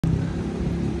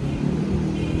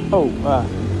Oh,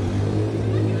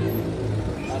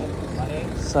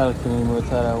 Salkini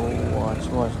Mutara,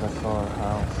 watch the car,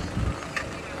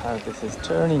 how this is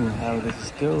turning, how this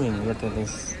is going. Look at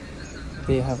this.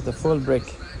 They have the full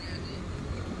brake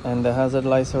and the hazard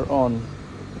lights are on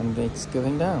and it's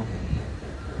going down.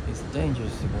 It's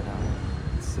dangerous to go down.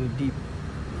 It's so deep.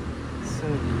 So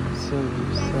deep, so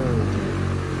deep, so deep.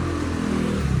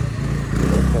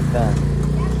 Look at that.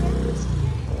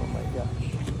 Oh my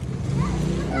gosh.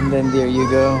 And then there you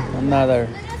go, another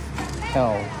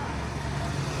hell.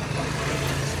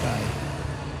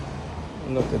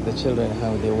 Look at the children,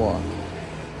 how they walk.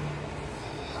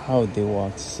 How they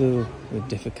walk, so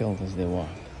difficult as they walk.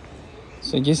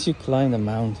 So just you climb the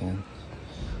mountain.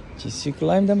 Just you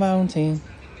climb the mountain.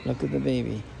 Look at the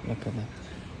baby. Look at that.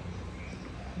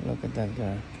 Look at that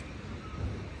girl.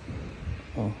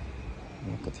 Oh,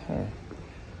 look at her.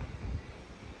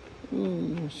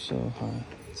 Ooh, so high.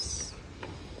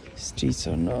 Streets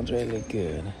are not really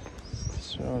good.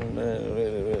 It's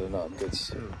really not good.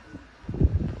 So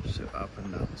up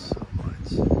and down so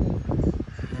much.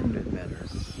 100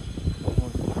 meters. More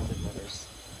than 100 meters.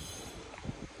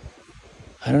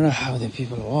 I don't know how the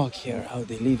people walk here, how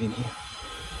they live in here.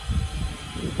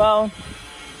 You found?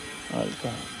 Oh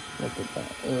God, look at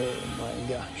that. Oh my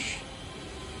gosh.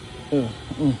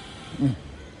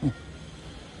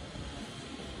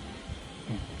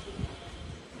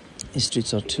 The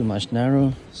streets are too much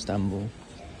narrow. Istanbul.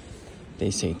 They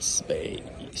say it's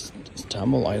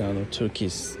Istanbul, I don't know,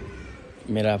 Turkey's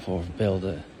made up of built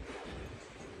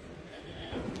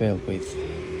with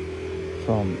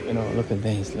from, you know, look at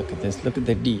this, look at this, look at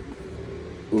the deep.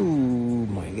 Ooh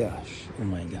my gosh, oh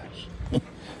my gosh.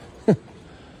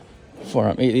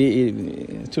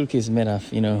 Turkey is made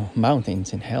of, you know,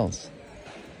 mountains and hills.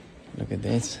 Look at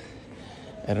this.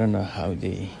 I don't know how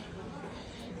the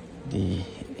you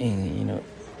know,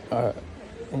 our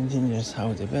engineers,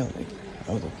 how they build it,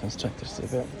 how the constructors they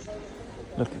build.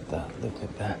 Look at that, look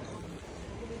at that.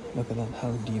 Look at that,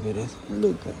 how deep it is.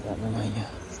 Look at that, oh my God.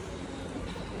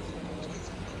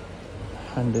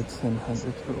 Hundreds and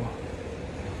hundreds go.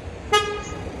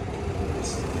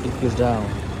 It goes down.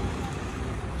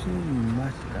 Too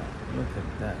much down. Look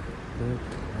at that. Look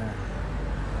at that.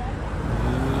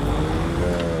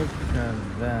 Look at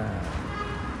that.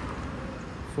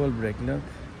 Full brake, look.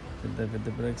 With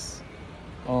the brakes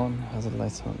on, hazard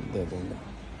lights on. There they go.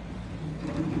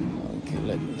 Okay,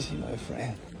 let me see my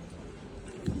friend.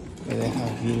 They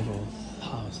have beautiful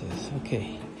houses.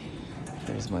 Okay,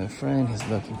 there's my friend. He's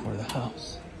looking for the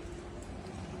house.